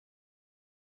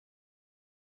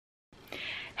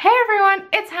Hey everyone,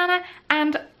 it's Hannah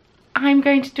and I'm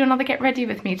going to do another get ready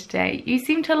with me today. You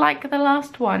seem to like the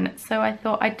last one, so I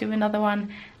thought I'd do another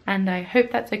one and I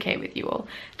hope that's okay with you all.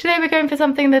 Today we're going for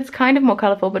something that's kind of more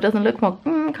colourful but doesn't look more,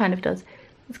 kind of does.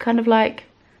 It's kind of like,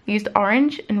 I used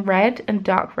orange and red and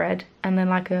dark red and then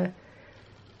like a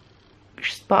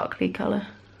sparkly colour,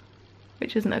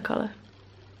 which isn't a colour.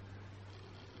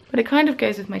 But it kind of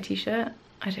goes with my t-shirt,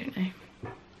 I don't know.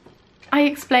 I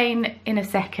explain in a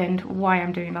second why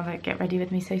I'm doing another get ready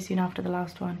with me so soon after the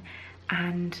last one,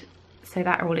 and so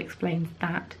that all explains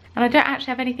that. And I don't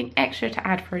actually have anything extra to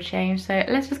add for a change, so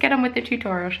let's just get on with the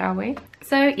tutorial, shall we?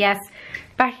 So yes,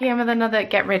 back again with another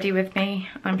get ready with me.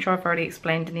 I'm sure I've already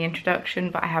explained in the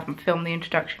introduction, but I haven't filmed the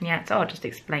introduction yet, so I'll just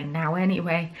explain now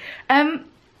anyway. The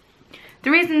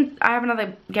reason I have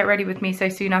another get ready with me so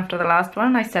soon after the last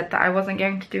one, I said that I wasn't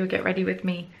going to do a get ready with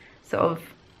me sort of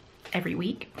every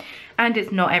week, and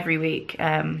it's not every week,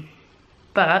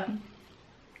 but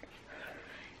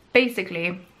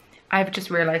basically I've just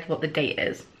realized what the date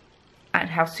is and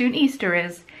how soon Easter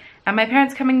is, and my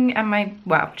parents coming and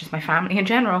just my family in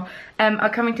general are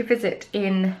coming to visit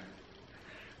in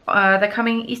they're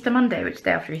coming Easter Monday, which is the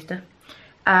day after Easter,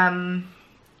 and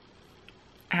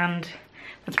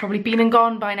that's probably been and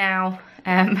gone by now.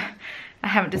 I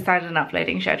haven't decided an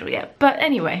uploading schedule yet, but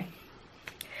anyway,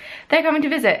 they're coming to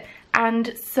visit.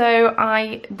 And so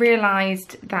I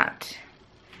realised that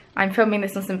I'm filming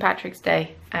this on St. Patrick's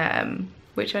Day,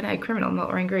 which I know, criminal, not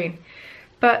wearing green.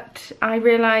 But I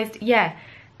realised, yeah,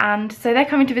 and so they're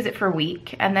coming to visit for a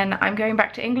week, and then I'm going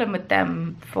back to England with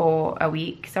them for a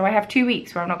week. So I have 2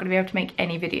 weeks where I'm not going to be able to make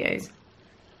any videos.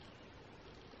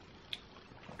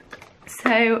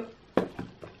 So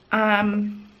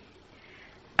I'm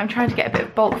trying to get a bit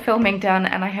of bulk filming done,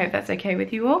 and I hope that's okay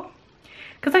with you all.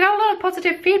 Because I got a lot of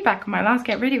positive feedback on my last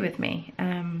get ready with me.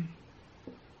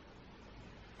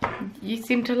 You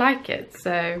seem to like it,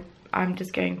 so I'm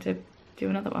just going to do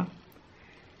another one.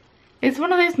 It's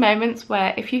one of those moments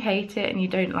where if you hate it and you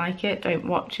don't like it, don't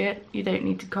watch it. You don't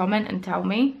need to comment and tell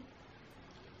me.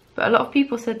 But a lot of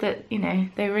people said that, you know,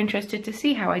 they were interested to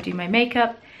see how I do my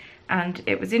makeup, and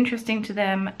it was interesting to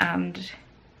them, and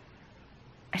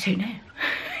I don't know.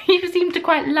 You seem to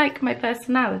quite like my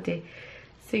personality.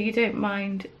 So you don't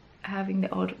mind having the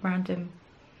odd random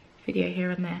video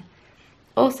here and there.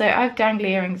 Also, I have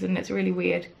dangly earrings and it's really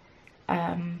weird.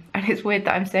 And it's weird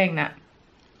that I'm saying that.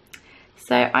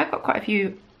 So I've got quite a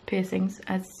few piercings,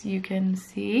 as you can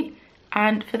see.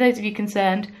 And for those of you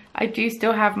concerned, I do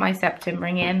still have my septum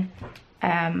ring in.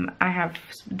 I have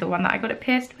the one that I got it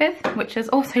pierced with, which has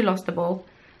also lost a ball.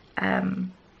 But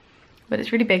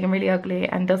it's really big and really ugly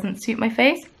and doesn't suit my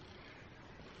face.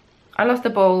 I lost a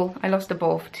ball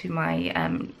to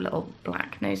my little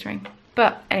black nose ring.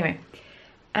 But anyway,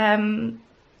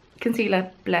 concealer,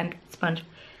 blend, sponge.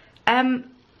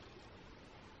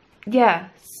 Yeah,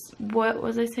 what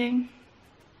was I saying?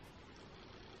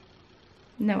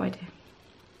 No idea.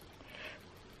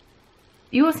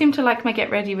 You all seem to like my get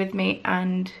ready with me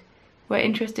and were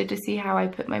interested to see how I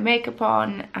put my makeup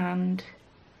on and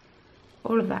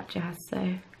all of that jazz,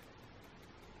 so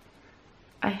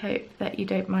I hope that you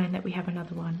don't mind that we have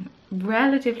another one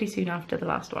relatively soon after the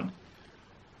last one.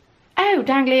 Oh,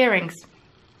 dangly earrings.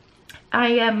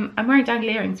 I'm wearing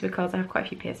dangly earrings because I have quite a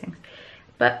few piercings.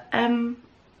 But I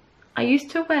used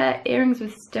to wear earrings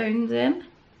with stones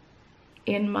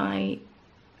in my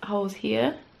holes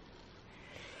here.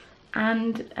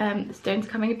 And the stones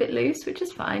coming a bit loose, which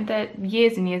is fine. They're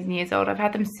years and years and years old. I've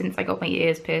had them since I got my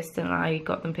ears pierced, and I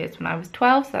got them pierced when I was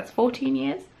 12, so that's 14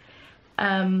 years.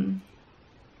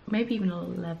 Maybe even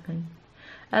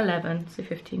 11, so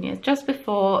 15 years, just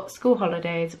before school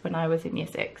holidays when I was in year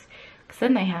 6, because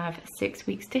then they have 6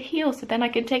 weeks to heal, so then I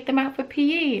can take them out for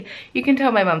PE. You can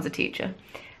tell my mum's a teacher.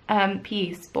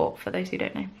 PE sport, for those who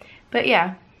don't know. But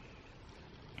yeah,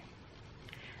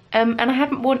 and I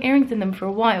haven't worn earrings in them for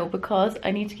a while because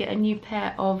I need to get a new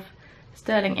pair of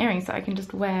sterling earrings that I can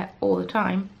just wear all the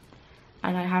time,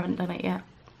 and I haven't done it yet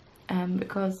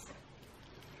because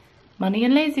money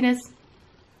and laziness.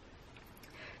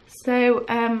 So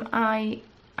I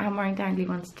am wearing dangly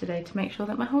ones today to make sure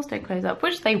that my holes don't close up,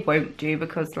 which they won't do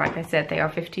because, like I said, they are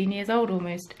 15 years old,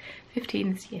 almost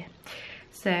 15 this year.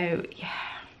 So yeah,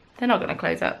 they're not going to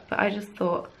close up, but I just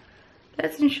thought,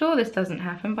 let's ensure this doesn't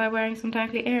happen by wearing some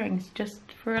dangly earrings just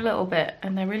for a little bit,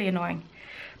 and they're really annoying.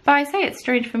 But I say it's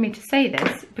strange for me to say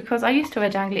this because I used to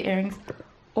wear dangly earrings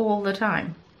all the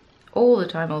time. All the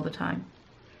time, all the time.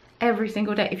 Every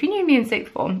single day. If you knew me in 6th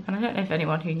form, and I don't know if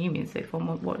anyone who knew me in 6th form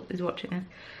is watching this,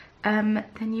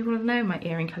 then you will know my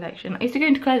earring collection. I used to go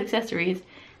into clothes accessories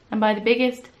and buy the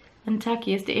biggest and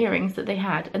tackiest earrings that they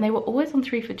had, and they were always on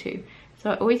 3 for 2.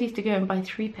 So I always used to go and buy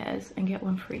 3 pairs and get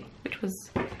 1 free, which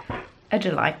was a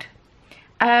delight.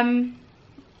 So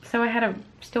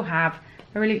still have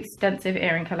a really extensive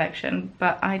earring collection,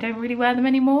 but I don't really wear them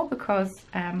anymore because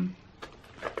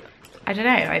I don't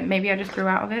know, maybe I just grew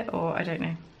out of it, or I don't know.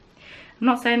 I'm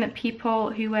not saying that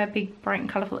people who wear big, bright and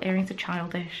colourful earrings are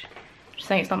childish. I'm just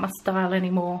saying it's not my style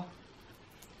anymore.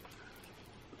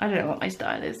 I don't know what my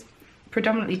style is.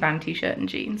 Predominantly band t-shirt and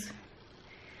jeans.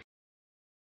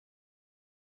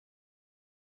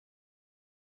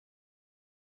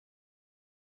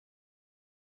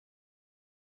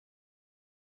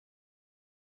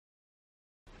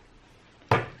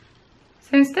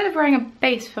 So instead of wearing a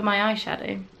base for my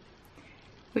eyeshadow,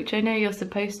 which I know you're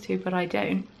supposed to, but I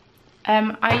don't,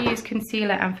 I use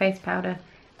concealer and face powder.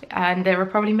 And there are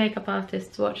probably makeup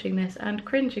artists watching this and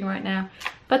cringing right now,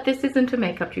 but this isn't a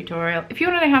makeup tutorial. If you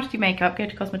want to know how to do makeup, go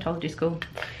to cosmetology school.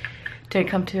 Don't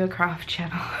come to a craft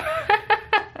channel.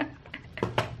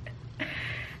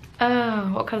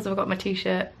 Oh, what colours have I got on my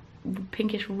t-shirt?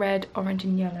 Pinkish red, orange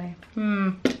and yellow.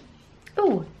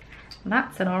 Oh,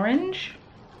 that's an orange.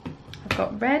 I've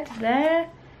got red there,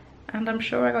 and I'm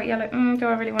sure I got yellow. Do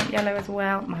I really want yellow as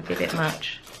well? Might be a bit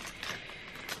much.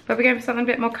 But we're going for something a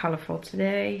bit more colourful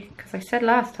today, because I said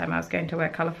last time I was going to wear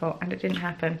colourful and it didn't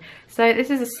happen. So this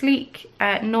is a sleek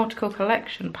nautical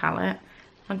collection palette.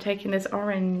 I'm taking this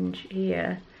orange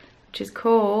here, which is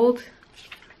called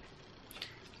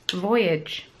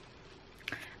Voyage.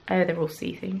 Oh, they're all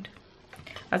sea themed.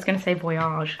 I was going to say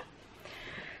Voyage.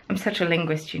 I'm such a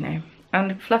linguist, you know.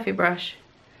 And a fluffy brush.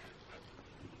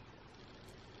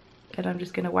 And I'm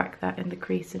just going to whack that in the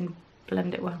crease and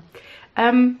blend it well.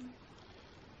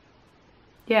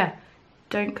 Yeah,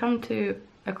 don't come to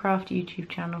a craft YouTube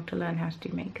channel to learn how to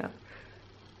do makeup.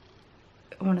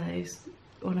 One of those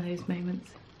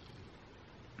moments.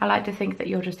 I like to think that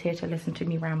you're just here to listen to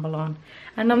me ramble on.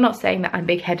 And I'm not saying that I'm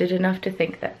big-headed enough to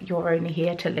think that you're only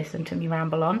here to listen to me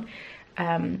ramble on.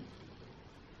 I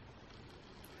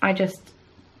just,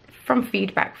 from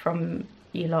feedback from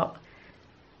you lot,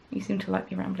 you seem to like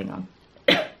me rambling on.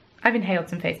 I've inhaled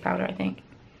some face powder, I think.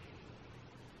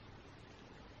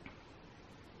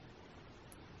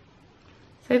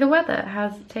 So the weather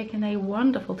has taken a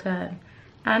wonderful turn,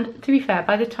 and to be fair,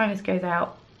 by the time this goes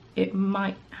out, it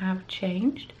might have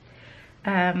changed.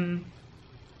 But on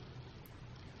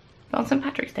St.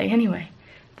 Patrick's Day anyway,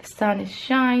 the sun is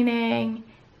shining,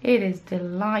 it is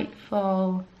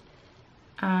delightful,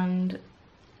 and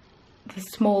the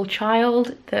small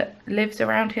child that lives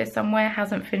around here somewhere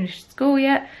hasn't finished school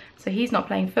yet, so he's not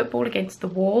playing football against the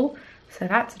wall, so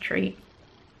that's a treat.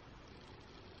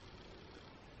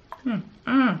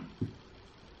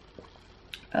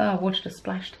 Oh, water just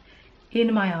splashed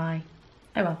in my eye.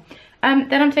 Oh well.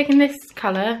 Then I'm taking this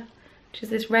colour, which is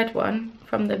this red one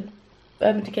from the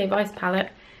Urban Decay Vice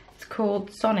palette. It's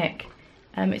called Sonic.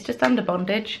 It's just under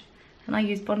bondage, and I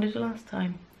used bondage last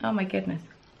time. Oh my goodness.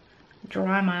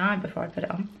 Dry my eye before I put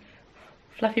it on.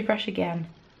 Fluffy brush again,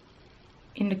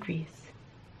 in the crease.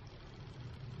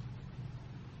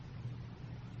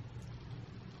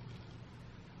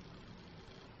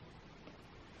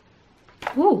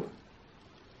 Ooh.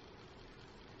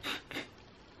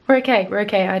 We're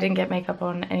okay, I didn't get makeup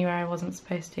on anywhere I wasn't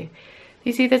supposed to.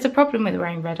 You see, there's a problem with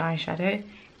wearing red eyeshadow,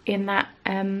 in that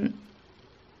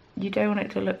you don't want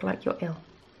it to look like you're ill.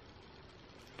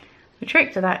 The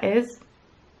trick to that is,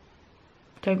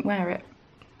 don't wear it.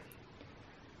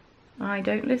 I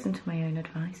don't listen to my own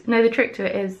advice. No, the trick to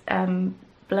it is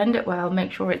blend it well,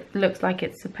 make sure it looks like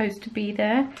it's supposed to be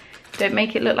there. Don't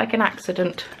make it look like an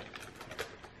accident.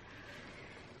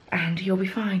 And you'll be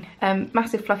fine.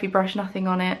 Massive fluffy brush, nothing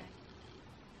on it.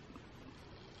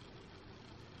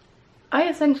 I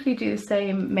essentially do the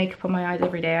same makeup on my eyes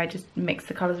every day. I just mix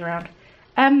the colours around.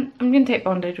 I'm going to take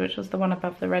Bondage, which was the one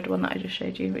above the red one that I just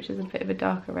showed you, which is a bit of a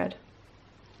darker red.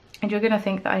 And you're going to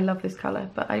think that I love this colour,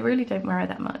 but I really don't wear it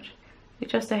that much. It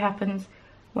just so happens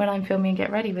when I'm filming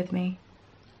Get Ready With Me.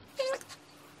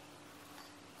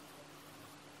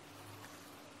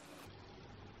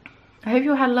 I hope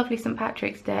you all had a lovely St.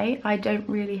 Patrick's Day. I don't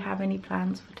really have any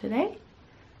plans for today.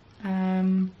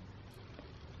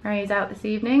 Ray's out this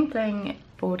evening playing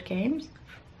board games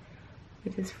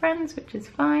with his friends, which is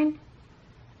fine.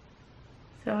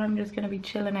 So I'm just going to be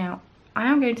chilling out.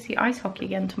 I am going to see ice hockey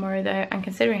again tomorrow though, and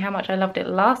considering how much I loved it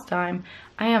last time,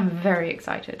 I am very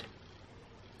excited.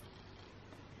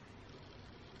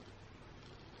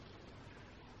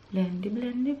 Blendy,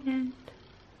 blendy, blend.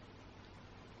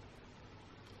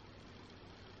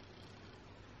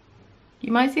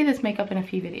 You might see this makeup in a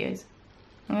few videos.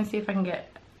 I'm going to see if I can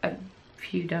get a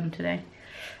few done today.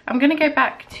 I'm going to go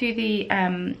back to the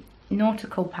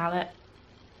nautical palette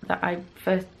that I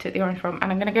first took the orange from,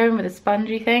 and I'm going to go in with a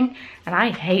spongy thing, and I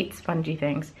hate spongy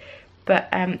things. But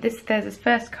there's this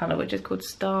first colour which is called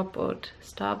Starboard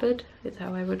is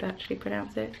how I would actually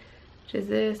pronounce it, which is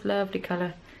this lovely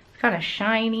colour. It's kind of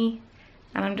shiny,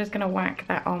 and I'm just going to whack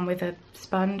that on with a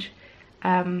sponge.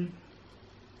 And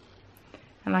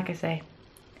like I say,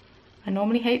 I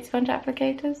normally hate sponge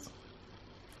applicators,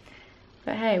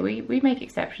 but hey, we make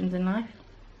exceptions in life.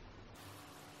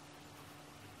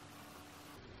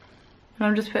 And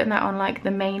I'm just putting that on like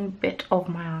the main bit of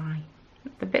my eye,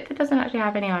 the bit that doesn't actually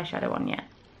have any eyeshadow on yet.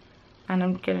 And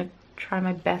I'm gonna try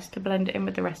my best to blend it in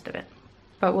with the rest of it,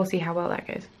 but we'll see how well that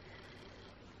goes.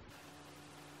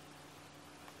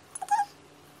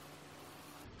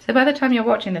 So by the time you're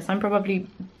watching this, I'm probably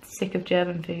sick of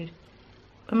German food.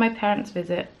 When my parents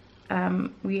visit,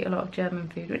 we eat a lot of German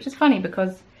food, which is funny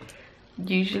because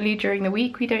usually during the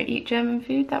week we don't eat German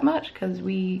food that much because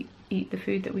we eat the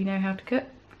food that we know how to cook,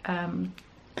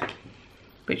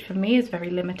 which for me is very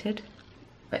limited,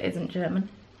 but isn't German.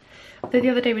 Although the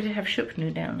other day we did have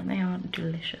Schuppnudeln and they are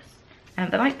delicious.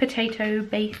 They're like potato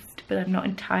based, but I'm not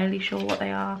entirely sure what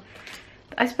they are.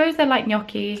 I suppose they're like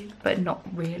gnocchi, but not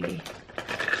really.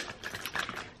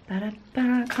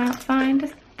 Ba-da-ba, can't find a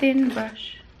thin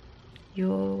brush.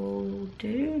 You'll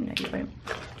do? No, you won't.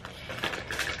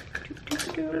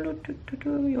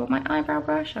 You want my eyebrow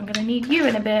brush? I'm gonna need you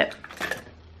in a bit.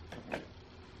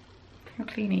 How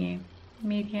clean are you?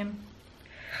 Medium.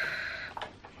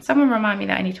 Someone remind me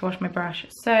that I need to wash my brush.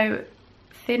 So,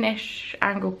 thinnish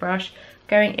angled brush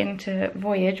going into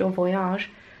Voyage or Voyage,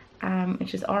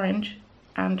 which is orange,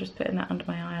 and just putting that under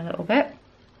my eye a little bit.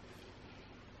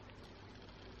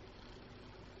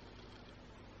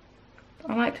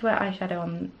 I like to wear eyeshadow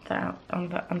on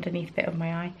the underneath bit of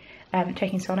my eye,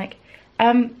 taking Sonic,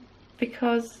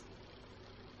 because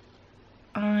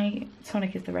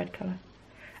Sonic is the red colour.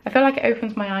 I feel like it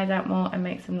opens my eyes out more and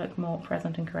makes them look more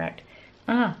present and correct.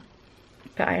 But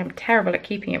I am terrible at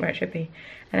keeping it where it should be.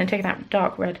 And then taking that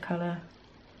dark red colour.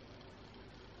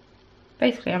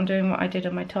 Basically, I'm doing what I did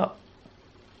on my top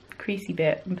creasy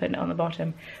bit and putting it on the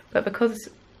bottom. But because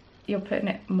you're putting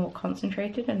it more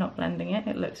concentrated and not blending it,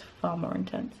 it looks far more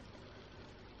intense.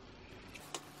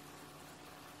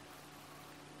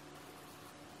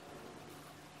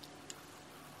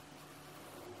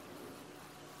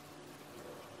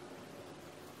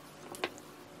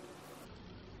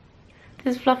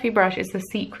 This fluffy brush is the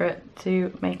secret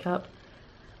to makeup.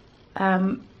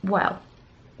 Well,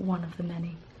 one of the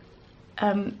many.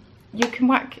 You can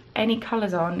whack any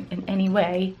colours on in any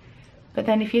way, but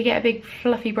then if you get a big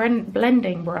fluffy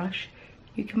blending brush,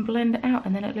 you can blend it out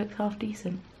and then it looks half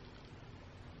decent.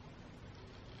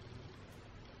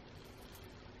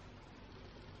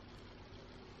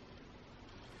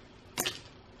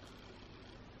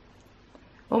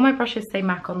 All my brushes say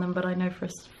MAC on them, but I know for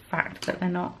a fact that they're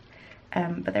not.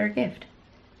 But they're a gift,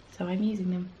 so I'm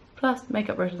using them. Plus,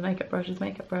 makeup brushes, makeup brushes,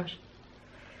 makeup brush.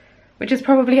 Which is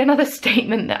probably another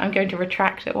statement that I'm going to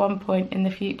retract at one point in the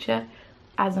future,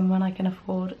 as and when I can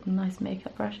afford nice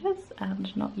makeup brushes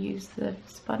and not use the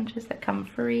sponges that come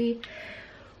free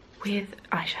with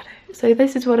eyeshadow. So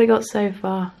this is what I got so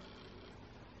far.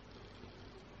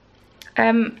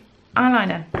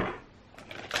 Eyeliner.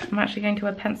 I'm actually going to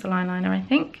wear pencil eyeliner, I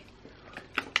think.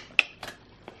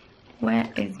 Where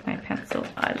is my pencil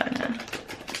eyeliner?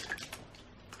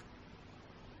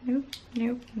 Nope,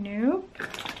 nope, nope.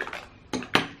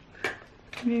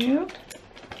 Nope.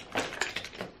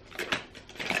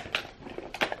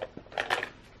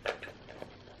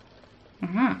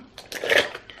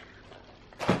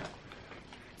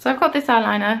 So I've got this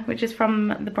eyeliner, which is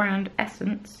from the brand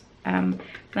Essence. Then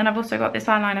I've also got this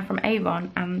eyeliner from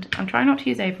Avon, and I'm trying not to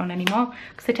use Avon anymore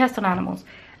because they test on animals.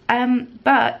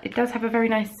 But it does have a very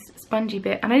nice spongy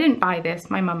bit, and I didn't buy this,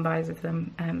 my mum buys of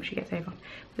them, she gets Avon.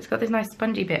 But it's got this nice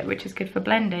spongy bit which is good for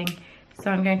blending,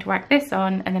 so I'm going to whack this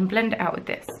on and then blend it out with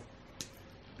this.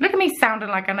 Look at me sounding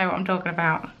like I know what I'm talking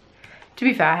about. To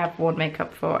be fair, I have worn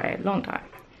makeup for a long time.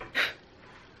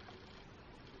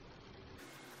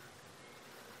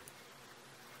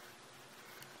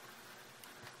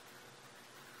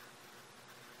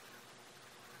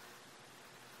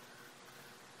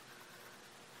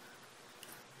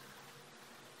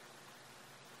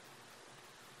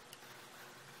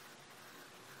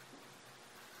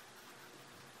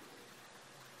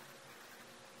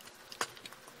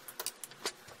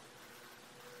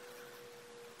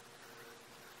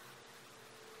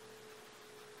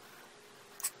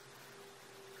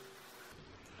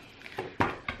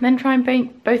 Then try and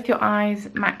make both your eyes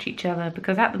match each other,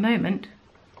 because at the moment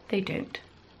they don't.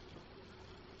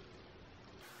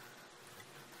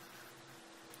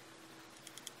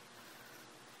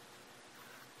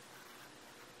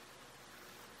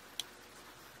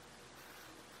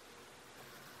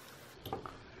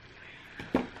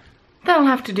 They'll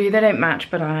have to do, they don't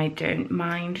match, but I don't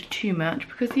mind too much,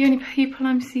 because the only people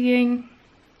I'm seeing,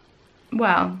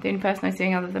 well, the only person I'm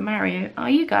seeing other than Mario are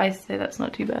you guys, so that's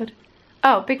not too bad.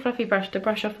 Oh, big fluffy brush to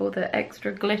brush off all the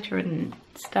extra glitter and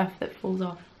stuff that falls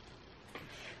off.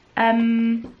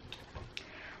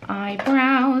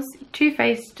 Eyebrows, Too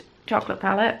Faced chocolate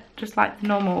palette, just like the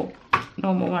normal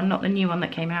one, not the new one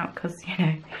that came out, because, you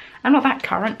know, I'm not that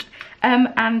current.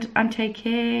 And I'm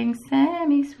taking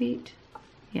Semi-Sweet,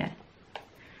 yeah,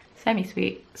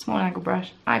 Semi-Sweet, small angle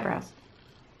brush, eyebrows.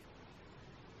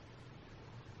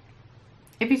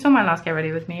 If you saw my last Get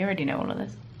Ready With Me, you already know all of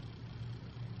this.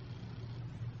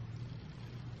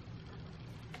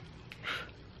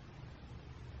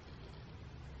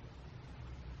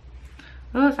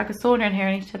 Oh, it's like a sauna in here.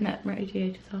 I need to turn that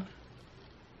radiators off.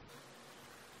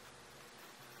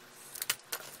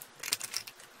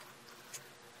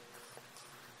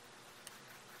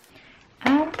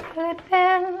 I put a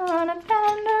pen on a bender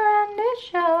and it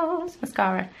shows.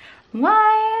 Mascara.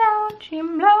 Why don't you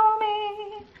blow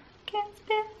me? Kiss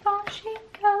before she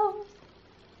goes.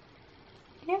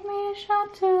 Give me a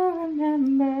shot to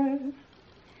remember.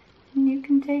 And you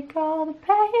can take all the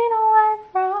pain away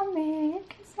from me.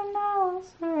 And now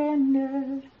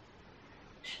surrendered.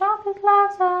 Shot that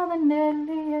lives are the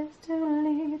deadliest to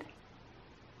lead.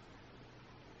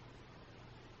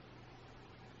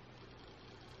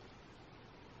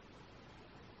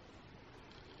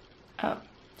 Oh,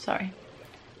 sorry.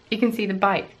 You can see the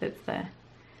bike that's there.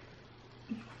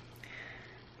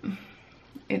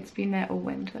 It's been there all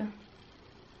winter.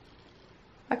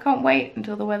 I can't wait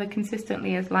until the weather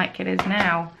consistently is like it is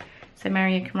now, so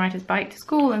Mario can ride his bike to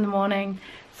school in the morning,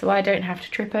 so I don't have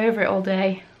to trip over it all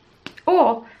day.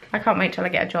 Or I can't wait till I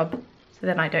get a job, so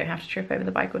then I don't have to trip over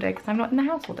the bike all day because I'm not in the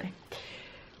house all day.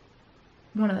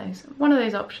 One of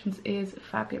those options is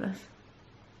fabulous.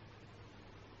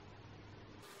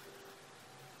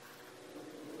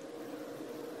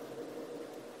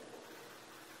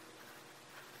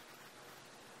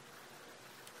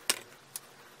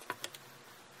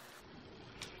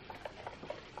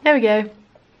 There we go.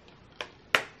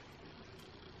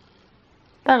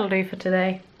 That'll do for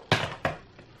today.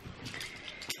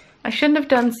 I shouldn't have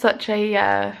done such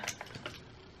a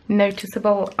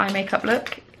noticeable eye makeup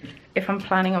look if I'm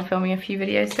planning on filming a few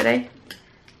videos today.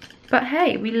 But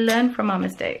hey, we learn from our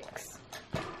mistakes.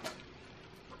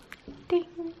 Ding.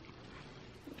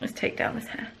 Let's take down this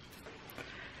hair.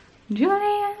 Julie,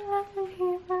 I love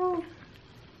you.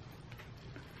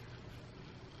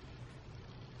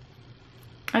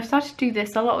 I've started to do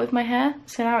this a lot with my hair,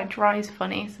 so now it dries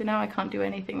funny, so now I can't do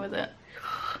anything with it.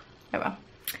 Oh well.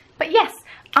 But yes,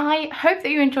 I hope that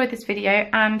you enjoyed this video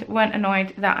and weren't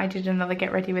annoyed that I did another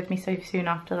Get Ready With Me so soon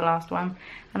after the last one.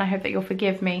 And I hope that you'll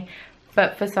forgive me,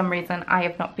 but for some reason I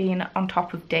have not been on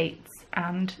top of dates,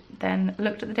 and then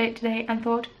looked at the date today and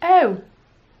thought, oh,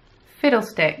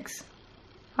 fiddlesticks.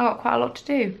 I got quite a lot to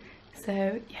do.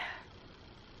 So yeah,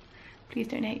 please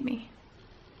don't hate me.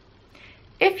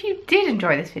 If you did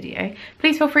enjoy this video,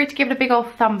 please feel free to give it a big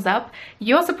old thumbs up.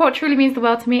 Your support truly means the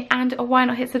world to me, and why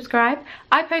not hit subscribe?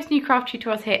 I post new craft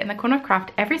tutorials here in the Corner of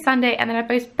Craft every Sunday, and then I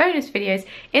post bonus videos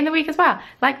in the week as well,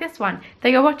 like this one that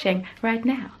you're watching right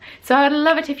now. So I would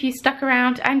love it if you stuck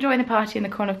around and joined the party in the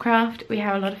Corner of Craft. We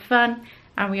have a lot of fun,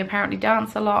 and we apparently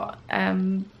dance a lot. I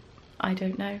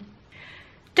don't know.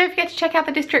 Don't forget to check out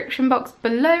the description box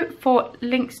below for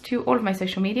links to all of my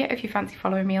social media if you fancy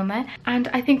following me on there. And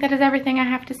I think that is everything I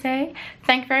have to say.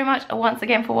 Thank you very much once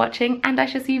again for watching, and I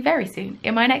shall see you very soon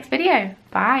in my next video.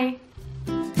 Bye!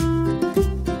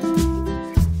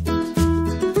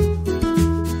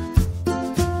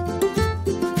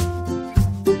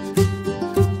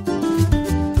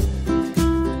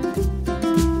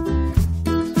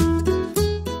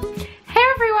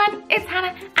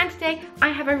 I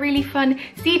have a really fun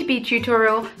seed bead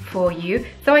tutorial for you.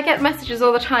 So I get messages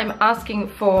all the time asking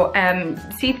for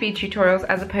seed bead tutorials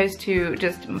as opposed to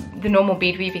just the normal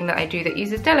bead weaving that I do that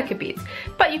uses delicate beads.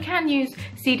 But you can use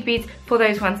seed beads for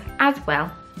those ones as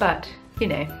well. But you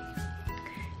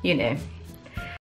know.